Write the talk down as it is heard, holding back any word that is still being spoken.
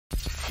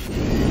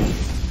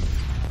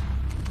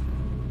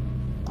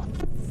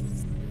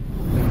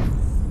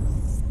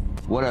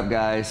What up,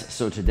 guys?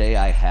 So today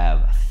I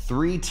have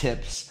 3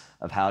 tips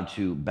of how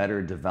to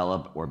better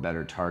develop or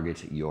better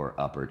target your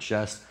upper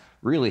chest.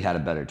 Really how to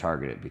better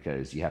target it,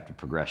 because you have to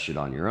progress shit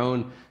on your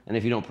own. And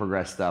if you don't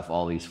progress stuff,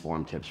 all these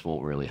form tips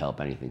won't really help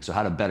anything. So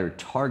how to better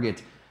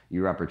target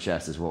your upper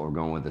chest is what we're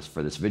going with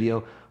for this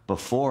video.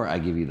 Before I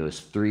give you those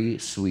 3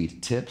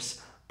 sweet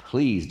tips,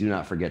 please do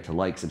not forget to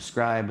like,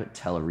 subscribe,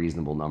 tell a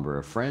reasonable number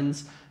of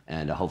friends,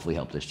 and hopefully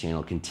help this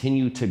channel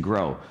continue to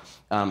grow.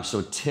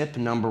 So tip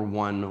number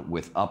 1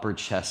 with upper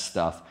chest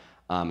stuff,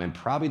 and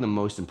probably the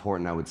most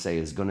important I would say,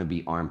 is gonna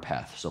be arm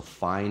path. So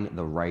find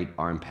the right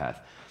arm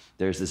path.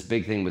 There's this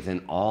big thing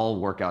within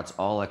all workouts,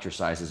 all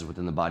exercises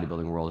within the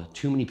bodybuilding world.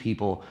 Too many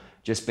people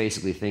just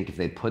basically think if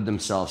they put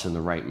themselves in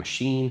the right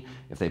machine,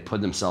 if they put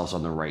themselves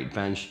on the right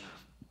bench,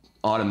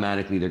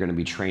 automatically they're gonna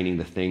be training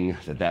the thing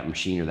that that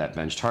machine or that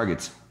bench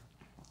targets.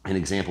 An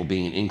example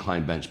being an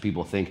incline bench.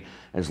 People think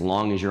as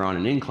long as you're on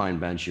an incline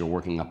bench, you're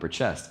working upper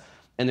chest.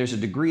 And there's a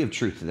degree of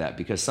truth to that,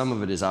 because some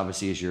of it is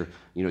obviously as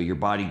your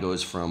body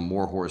goes from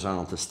more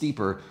horizontal to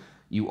steeper,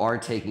 you are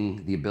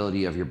taking the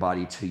ability of your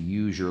body to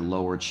use your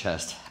lower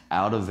chest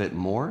out of it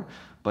more,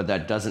 but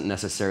that doesn't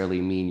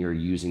necessarily mean you're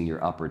using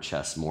your upper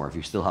chest more. If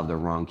you still have the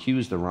wrong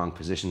cues, the wrong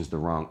positions, the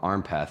wrong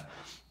arm path,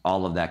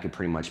 all of that could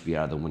pretty much be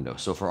out of the window.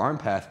 So for arm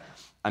path,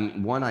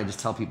 I just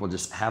tell people,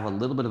 just have a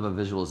little bit of a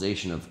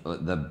visualization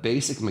of the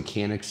basic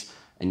mechanics.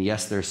 And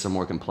yes, there's some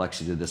more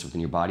complexity to this within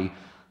your body,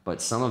 but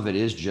some of it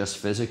is just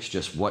physics,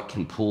 just what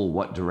can pull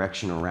what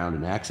direction around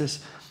an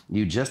axis.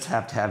 You just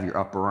have to have your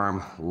upper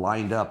arm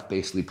lined up,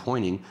 basically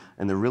pointing.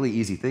 And the really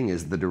easy thing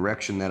is the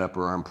direction that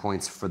upper arm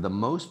points, for the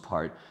most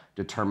part,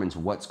 determines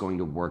what's going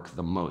to work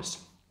the most.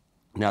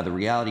 Now, the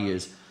reality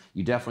is,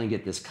 you definitely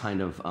get this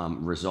kind of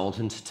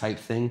resultant type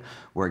thing,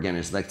 where again,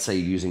 is let's say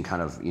using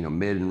kind of,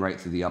 mid and right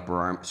through the upper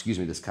arm,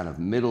 this kind of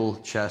middle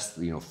chest,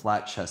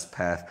 flat chest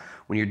path.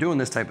 When you're doing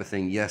this type of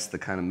thing, yes, the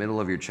kind of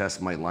middle of your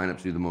chest might line up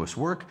to do the most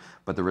work,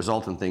 but the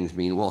resultant things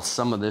mean, well,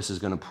 some of this is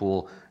gonna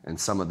pull and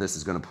some of this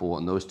is gonna pull,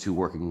 and those two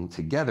working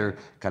together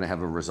kind of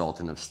have a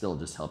resultant of still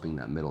just helping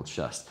that middle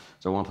chest.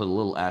 So I wanna put a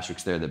little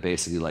asterisk there that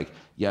basically, like,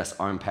 yes,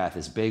 arm path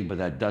is big, but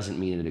that doesn't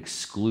mean it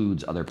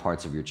excludes other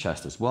parts of your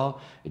chest as well.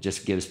 It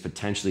just gives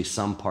potentially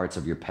some parts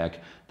of your pec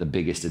the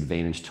biggest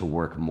advantage to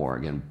work more.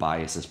 Again,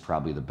 bias is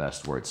probably the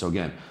best word. So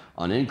again,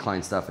 on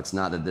incline stuff, it's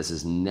not that this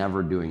is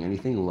never doing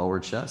anything lower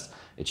chest.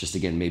 It's just,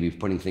 again, maybe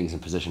putting things in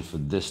position for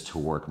this to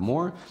work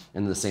more.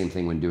 And the same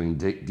thing when doing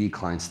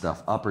decline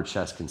stuff, upper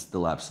chest can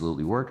still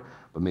absolutely work,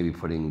 but maybe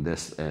putting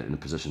this in a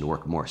position to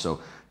work more.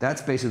 So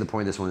that's basically the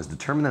point of this one, is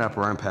determine that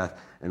upper arm path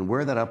and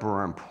where that upper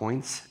arm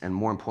points, and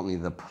more importantly,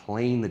 the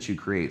plane that you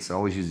create. So I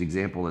always use the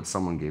example that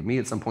someone gave me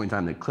at some point in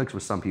time that clicks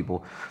with some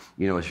people.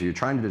 If you're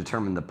trying to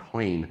determine the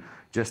plane,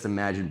 just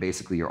imagine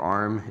basically your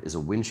arm is a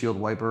windshield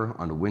wiper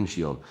on a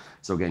windshield.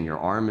 So again, your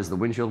arm is the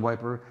windshield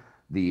wiper.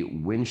 The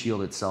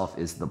windshield itself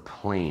is the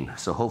plane.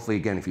 So hopefully,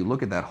 again, if you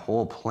look at that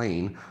whole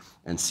plane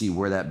and see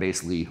where that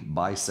basically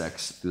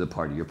bisects through the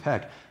part of your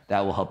pec, that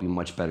will help you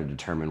much better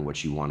determine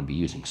what you want to be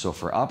using. So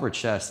for upper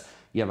chest,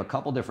 you have a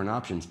couple different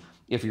options.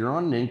 If you're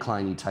on an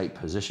incline type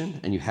position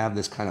and you have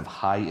this kind of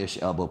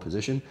high-ish elbow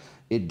position,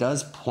 it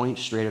does point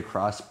straight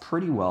across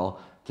pretty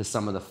well to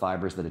some of the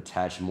fibers that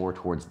attach more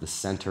towards the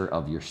center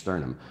of your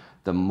sternum.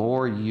 The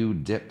more you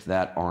dip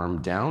that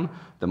arm down,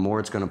 the more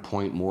it's gonna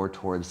point more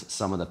towards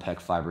some of the pec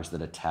fibers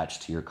that attach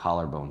to your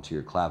collarbone, to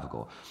your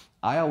clavicle.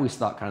 I always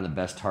thought kind of the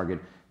best target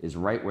is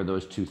right where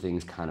those two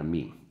things kind of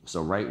meet.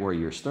 So right where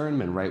your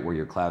sternum and right where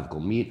your clavicle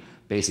meet.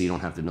 Basically, you don't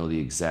have to know the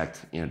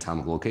exact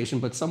anatomical location,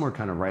 but somewhere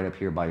kind of right up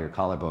here by your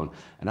collarbone.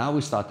 And I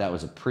always thought that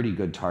was a pretty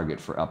good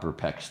target for upper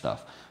pec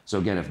stuff. So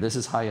again, if this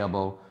is high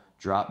elbow,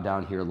 drop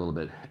down here a little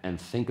bit and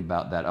think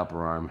about that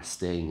upper arm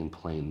staying in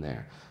plane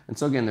there. And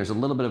so again, there's a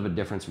little bit of a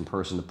difference from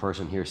person to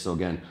person here. So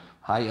again,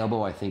 high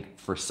elbow, I think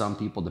for some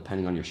people,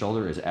 depending on your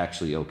shoulder, is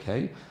actually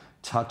okay.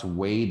 Tucked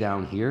way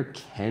down here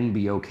can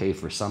be okay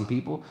for some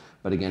people,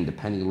 but again,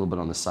 depending a little bit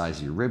on the size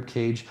of your rib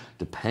cage,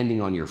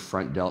 depending on your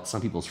front delt,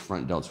 some people's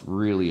front delts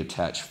really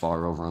attach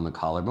far over on the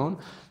collarbone.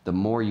 The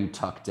more you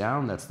tuck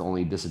down, that's the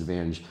only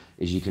disadvantage,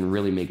 is you can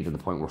really make it to the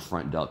point where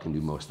front delt can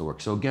do most of the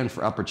work. So again,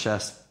 for upper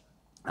chest,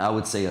 I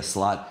would say a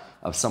slot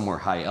of somewhere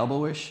high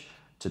elbow-ish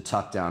to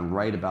tuck down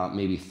right about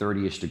maybe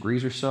 30-ish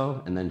degrees or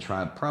so, and then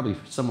try probably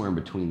somewhere in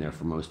between there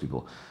for most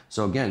people.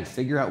 So again,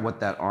 figure out what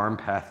that arm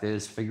path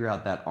is, figure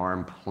out that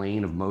arm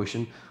plane of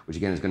motion, which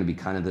again is gonna be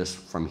kind of this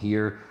from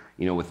here,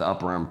 with the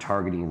upper arm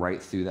targeting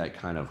right through that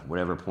kind of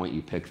whatever point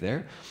you pick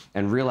there,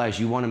 and realize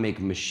you wanna make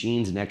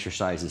machines and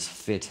exercises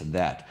fit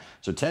that.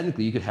 So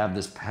technically you could have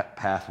this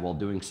path while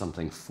doing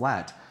something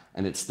flat,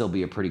 and it'd still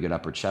be a pretty good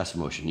upper chest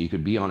motion. You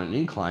could be on an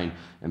incline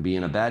and be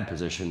in a bad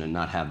position and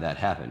not have that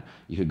happen.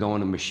 You could go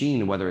on a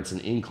machine, whether it's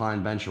an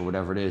incline bench or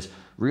whatever it is,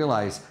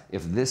 realize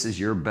if this is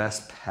your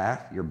best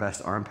path, your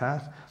best arm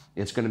path,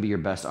 it's gonna be your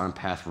best arm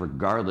path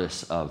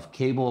regardless of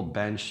cable,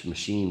 bench,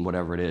 machine,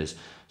 whatever it is.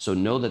 So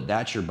know that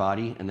that's your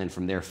body, and then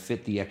from there,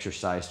 fit the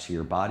exercise to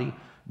your body.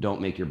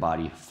 Don't make your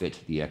body fit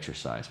the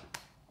exercise.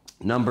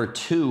 Number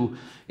 2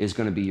 is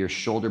going to be your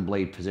shoulder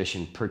blade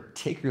position,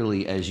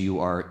 particularly as you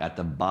are at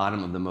the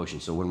bottom of the motion.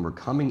 So when we're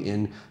coming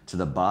in to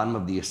the bottom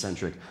of the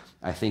eccentric,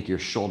 I think your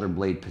shoulder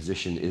blade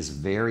position is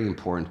very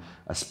important,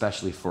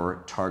 especially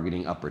for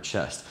targeting upper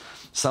chest.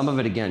 Some of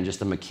it, again, just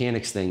the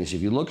mechanics thing is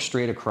if you look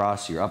straight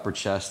across your upper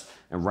chest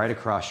and right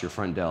across your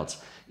front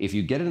delts, if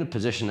you get in a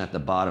position at the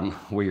bottom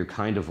where you're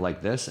kind of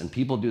like this, and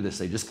people do this,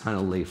 they just kind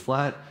of lay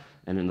flat,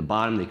 and in the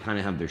bottom, they kind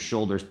of have their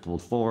shoulders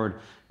pulled forward,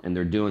 and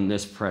they're doing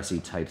this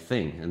pressy type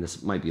thing. And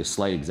this might be a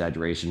slight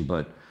exaggeration,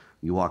 but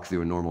you walk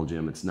through a normal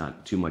gym, it's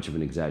not too much of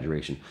an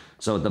exaggeration.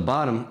 So at the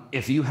bottom,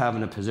 if you have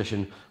in a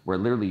position where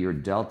literally your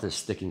delt is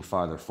sticking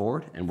farther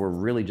forward, and we're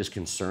really just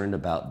concerned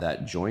about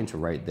that joint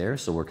right there,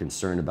 so we're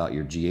concerned about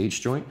your GH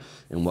joint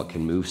and what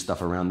can move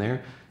stuff around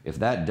there. If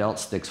that delt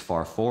sticks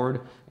far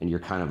forward and your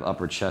kind of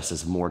upper chest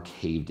is more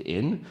caved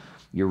in,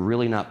 you're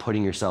really not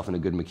putting yourself in a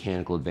good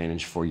mechanical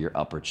advantage for your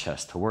upper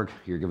chest to work.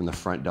 You're giving the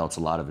front delts a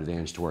lot of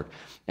advantage to work.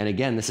 And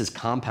again, this is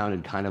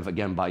compounded kind of,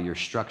 again, by your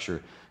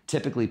structure.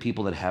 Typically,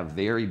 people that have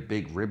very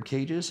big rib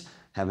cages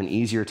have an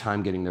easier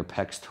time getting their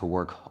pecs to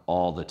work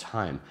all the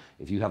time.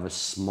 If you have a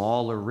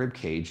smaller rib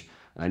cage,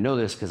 and I know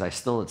this because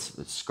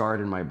it's scarred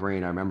in my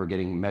brain. I remember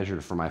getting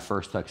measured for my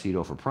first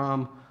tuxedo for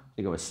prom. I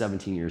think I was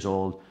 17 years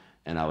old.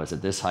 And I was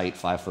at this height,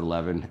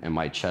 5'11", and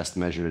my chest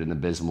measured an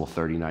abysmal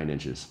 39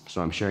 inches.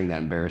 So I'm sharing that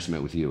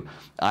embarrassment with you.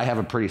 I have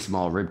a pretty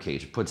small rib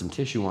cage. Put some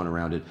tissue on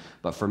around it,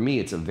 but for me,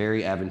 it's a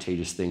very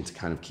advantageous thing to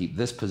kind of keep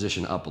this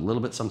position up a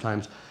little bit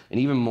sometimes, and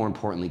even more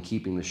importantly,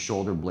 keeping the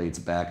shoulder blades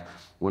back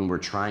when we're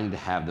trying to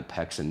have the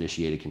pecs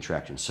initiated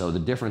contraction. So the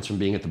difference from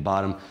being at the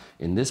bottom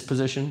in this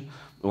position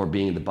or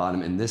being at the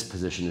bottom in this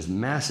position is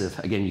massive.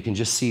 Again, you can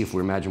just see if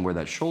we imagine where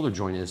that shoulder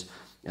joint is,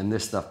 and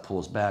this stuff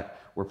pulls back,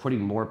 we're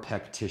putting more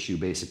pec tissue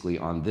basically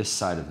on this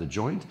side of the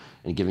joint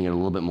and giving it a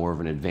little bit more of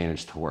an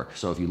advantage to work.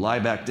 So if you lie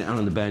back down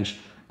on the bench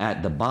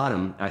at the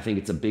bottom, I think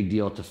it's a big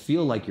deal to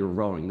feel like you're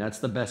rowing. That's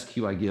the best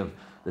cue I give.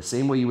 The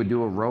same way you would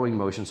do a rowing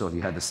motion. So if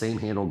you had the same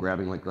handle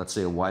grabbing, like let's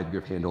say a wide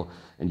grip handle,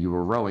 and you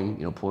were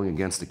rowing, pulling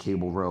against a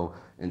cable row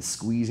and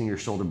squeezing your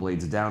shoulder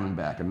blades down and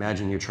back.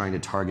 Imagine you're trying to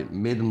target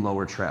mid and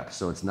lower trap.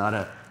 So it's not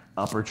a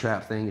upper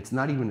trap thing. It's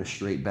not even a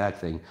straight back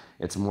thing.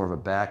 It's more of a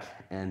back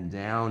and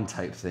down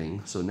type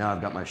thing. So now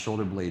I've got my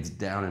shoulder blades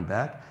down and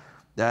back.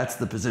 That's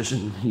the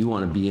position you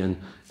want to be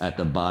in at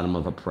the bottom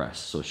of a press.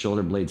 So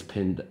shoulder blades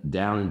pinned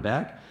down and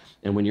back.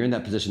 And when you're in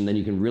that position, then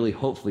you can really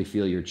hopefully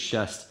feel your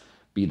chest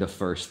be the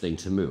first thing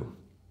to move.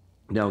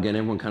 Now, again,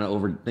 everyone kind of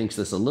overthinks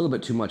this a little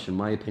bit too much, in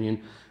my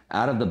opinion.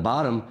 Out of the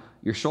bottom,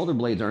 your shoulder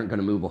blades aren't going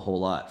to move a whole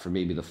lot for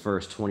maybe the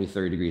first 20,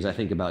 30 degrees. I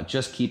think about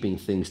just keeping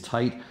things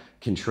tight,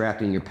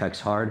 contracting your pecs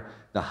hard.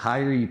 The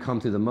higher you come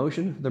through the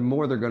motion, the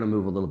more they're going to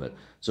move a little bit.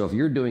 So if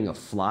you're doing a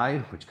fly,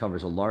 which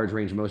covers a large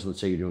range of motion,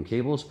 let's say you're doing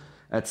cables,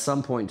 at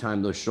some point in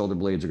time, those shoulder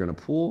blades are going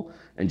to pull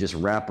and just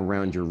wrap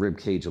around your rib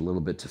cage a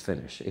little bit to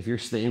finish. If you're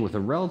staying with a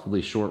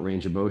relatively short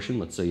range of motion,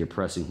 let's say you're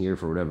pressing here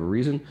for whatever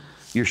reason,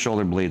 your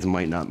shoulder blades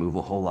might not move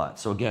a whole lot.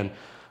 So again,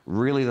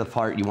 really the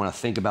part you want to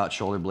think about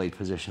shoulder blade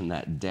position,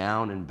 that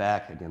down and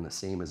back, again, the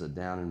same as a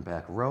down and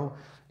back row,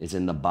 is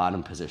in the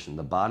bottom position,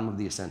 the bottom of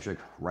the eccentric,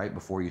 right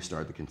before you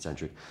start the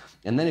concentric.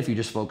 And then if you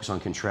just focus on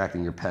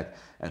contracting your pec,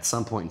 at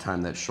some point in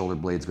time, that shoulder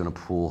blade's gonna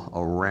pull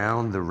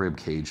around the rib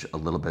cage a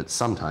little bit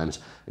sometimes,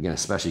 again,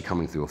 especially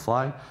coming through a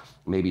fly,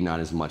 maybe not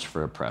as much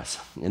for a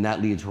press. And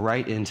that leads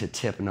right into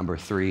tip number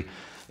 3,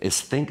 is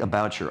think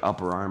about your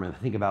upper arm and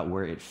think about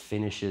where it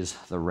finishes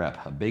the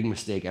rep. A big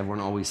mistake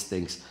everyone always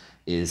thinks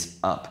is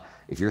up.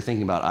 If you're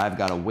thinking about, I've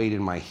got a weight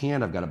in my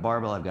hand, I've got a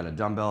barbell, I've got a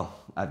dumbbell,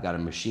 I've got a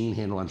machine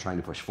handle I'm trying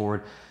to push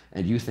forward,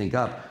 and you think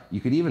up, you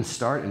could even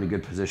start in a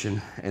good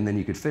position and then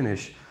you could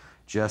finish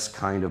just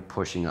kind of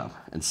pushing up.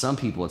 And some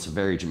people, it's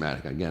very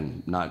dramatic.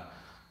 Again,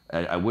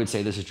 I would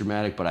say this is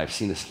dramatic, but I've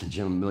seen this in the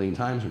gym a million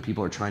times when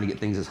people are trying to get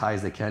things as high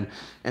as they can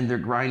and they're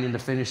grinding to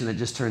finish and it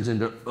just turns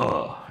into,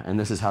 ugh. And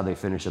this is how they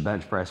finish a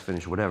bench press,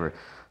 finish whatever.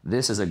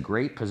 This is a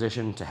great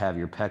position to have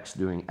your pecs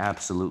doing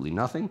absolutely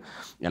nothing.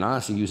 And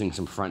honestly, using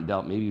some front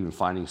delt, maybe even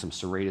finding some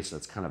serratus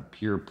that's kind of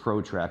pure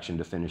protraction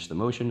to finish the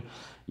motion.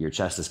 Your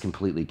chest is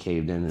completely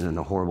caved in and in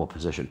a horrible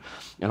position.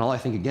 And all I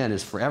think, again,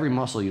 is for every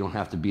muscle, you don't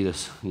have to be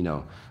this,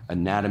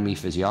 anatomy,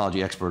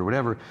 physiology expert or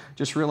whatever.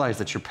 Just realize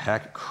that your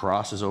pec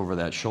crosses over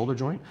that shoulder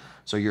joint.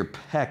 So your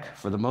pec,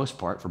 for the most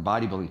part, for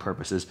bodybuilding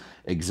purposes,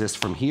 exists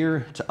from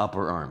here to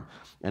upper arm.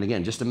 And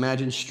again, just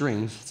imagine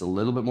strings. It's a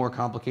little bit more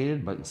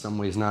complicated, but in some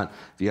ways not.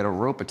 If you had a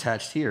rope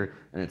attached here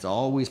and it's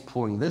always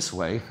pulling this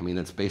way,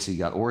 that's basically, you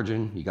got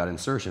origin, you got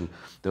insertion,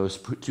 those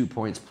 2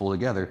 points pull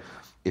together.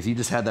 If you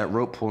just had that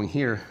rope pulling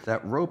here,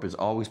 that rope is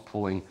always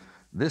pulling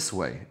this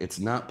way. It's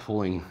not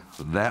pulling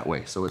that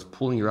way. So it's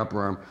pulling your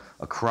upper arm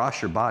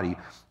across your body.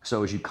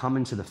 So as you come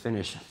into the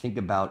finish, think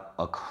about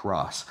a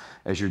cross.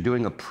 As you're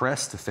doing a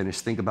press to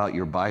finish, think about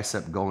your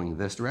bicep going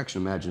this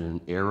direction. Imagine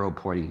an arrow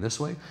pointing this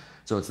way.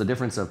 So it's the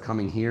difference of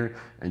coming here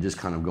and just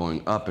kind of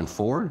going up and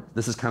forward.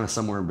 This is kind of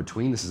somewhere in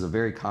between. This is a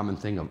very common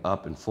thing of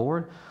up and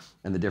forward,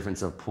 and the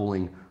difference of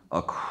pulling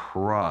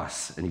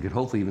across. And you can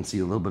hopefully even see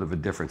a little bit of a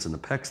difference in the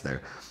pecs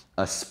there.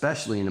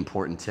 Especially an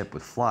important tip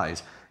with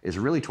flies is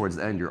really towards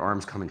the end, your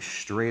arm's coming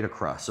straight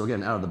across. So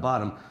again, out of the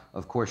bottom,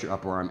 of course, your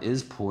upper arm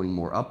is pulling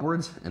more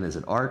upwards, and as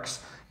it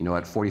arcs, you know,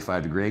 at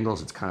 45-degree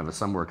angles, it's kind of a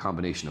somewhere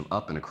combination of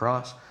up and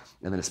across.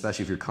 And then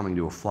especially if you're coming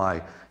to a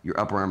fly, your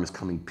upper arm is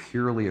coming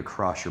purely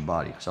across your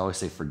body. So I always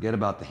say, forget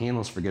about the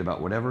handles, forget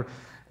about whatever,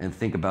 and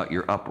think about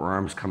your upper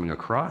arms coming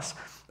across.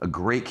 A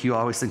great cue, I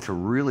always think, to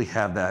really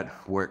have that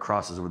where it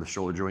crosses over the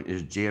shoulder joint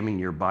is jamming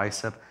your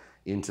bicep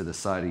into the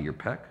side of your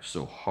pec.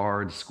 So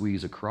hard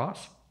squeeze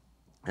across.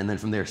 And then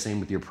from there, same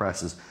with your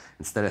presses.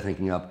 Instead of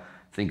thinking up,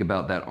 think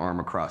about that arm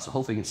across. So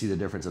hopefully you can see the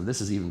difference of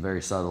this is even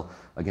very subtle.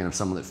 Again, if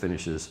someone that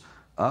finishes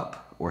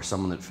up or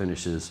someone that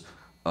finishes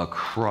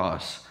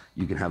across,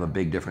 you can have a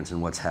big difference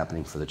in what's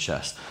happening for the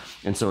chest.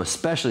 And so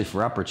especially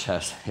for upper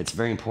chest, it's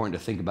very important to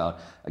think about,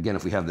 again,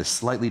 if we have this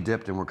slightly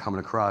dipped and we're coming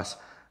across,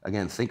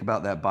 again, think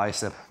about that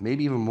bicep,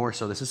 maybe even more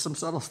so. This is some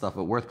subtle stuff,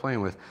 but worth playing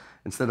with.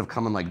 Instead of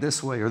coming like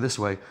this way or this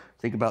way,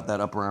 think about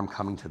that upper arm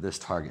coming to this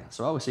target.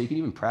 So I always say you can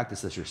even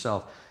practice this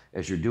yourself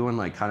as you're doing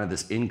like kind of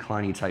this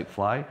inclining type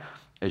fly.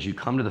 As you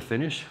come to the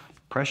finish,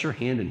 press your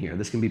hand in here.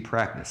 This can be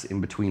practice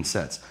in between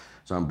sets.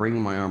 So I'm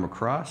bringing my arm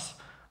across,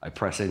 I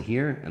press in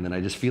here, and then I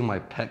just feel my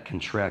pec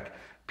contract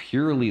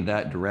purely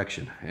that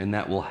direction. And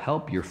that will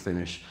help your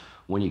finish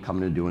when you come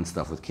into doing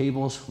stuff with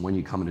cables, when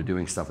you come into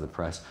doing stuff with the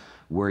press,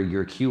 where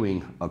you're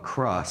cueing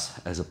across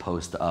as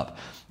opposed to up.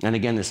 And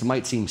again, this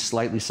might seem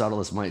slightly subtle,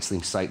 this might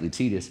seem slightly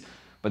tedious,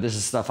 but this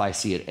is stuff I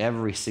see at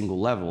every single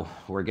level,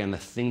 where again, the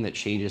thing that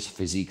changes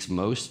physiques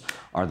most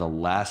are the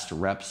last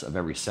reps of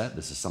every set.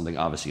 This is something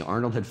obviously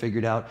Arnold had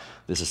figured out.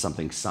 This is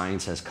something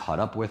science has caught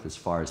up with as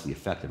far as the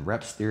effective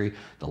reps theory.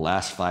 The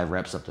last 5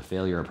 reps up to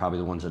failure are probably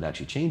the ones that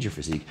actually change your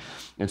physique.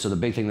 And so the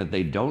big thing that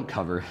they don't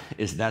cover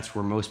is that's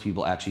where most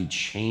people actually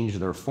change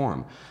their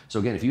form. So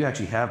again, if you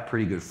actually have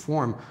pretty good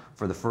form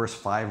for the first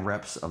 5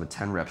 reps of a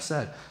 10 rep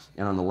set,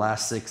 and on the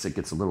last 6, it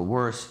gets a little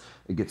worse,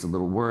 it gets a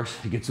little worse,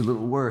 it gets a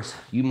little worse,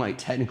 you might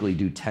technically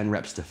do 10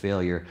 reps to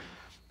failure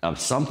of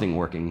something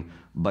working,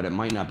 but it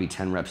might not be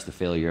 10 reps to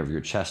failure of your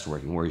chest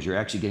working, whereas you're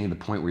actually getting to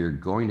the point where you're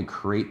going to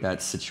create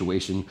that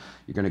situation,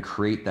 you're going to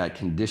create that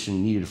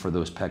condition needed for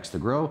those pecs to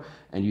grow,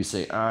 and you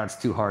say, it's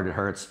too hard, it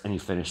hurts, and you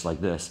finish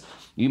like this.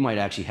 You might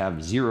actually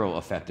have 0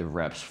 effective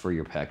reps for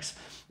your pecs,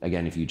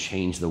 again, if you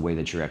change the way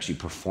that you're actually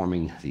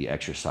performing the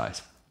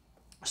exercise.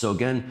 So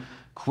again,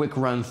 quick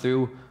run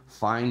through,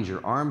 find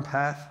your arm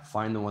path,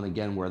 find the one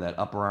again where that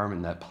upper arm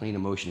and that plane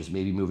of motion is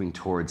maybe moving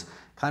towards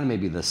kind of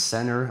maybe the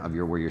center of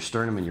where your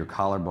sternum and your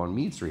collarbone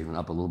meets, or even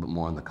up a little bit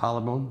more on the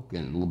collarbone.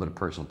 Again, a little bit of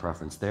personal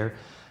preference there.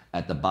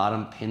 At the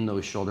bottom, pin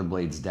those shoulder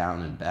blades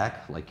down and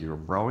back like you're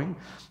rowing.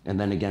 And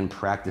then again,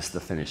 practice the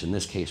finish. In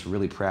this case,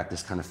 really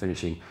practice kind of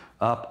finishing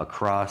up,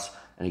 across.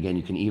 And again,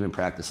 you can even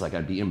practice like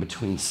I'd be in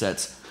between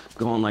sets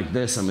going like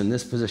this. I'm in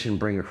this position,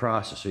 bring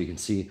across so you can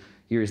see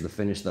here's the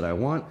finish that I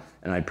want.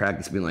 And I'd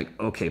practice being like,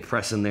 okay,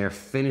 press in there,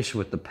 finish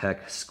with the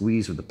pec,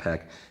 squeeze with the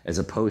pec, as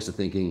opposed to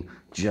thinking,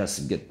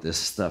 just get this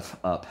stuff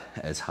up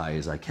as high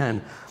as I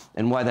can.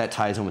 And why that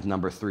ties in with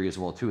number 3 as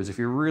well too, is if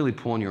you're really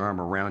pulling your arm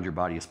around your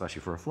body,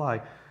 especially for a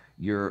fly,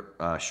 your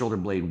shoulder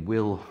blade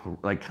will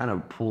like kind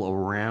of pull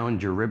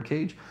around your rib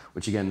cage,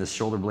 which again, this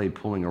shoulder blade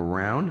pulling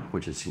around,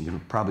 which is, you can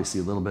probably see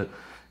a little bit,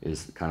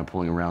 is kind of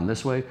pulling around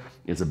this way.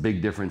 It's a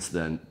big difference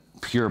than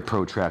pure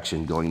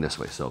protraction going this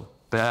way. So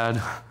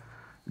bad,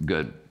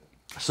 good.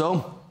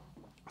 So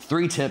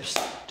 3 tips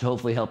to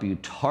hopefully help you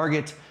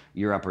target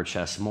your upper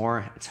chest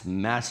more. It's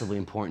massively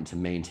important to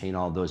maintain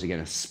all of those, again,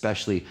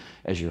 especially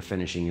as you're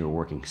finishing your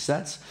working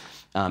sets.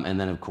 And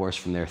then of course,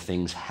 from there,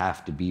 things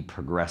have to be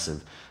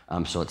progressive.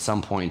 So at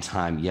some point in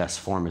time, yes,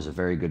 form is a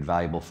very good,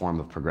 valuable form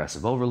of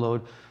progressive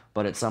overload,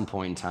 but at some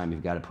point in time,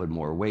 you've got to put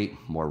more weight,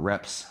 more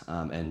reps,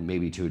 and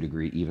maybe to a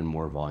degree, even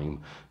more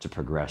volume to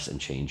progress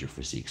and change your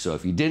physique. So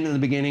if you didn't in the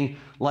beginning,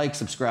 like,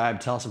 subscribe,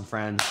 tell some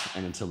friends,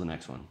 and until the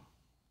next one.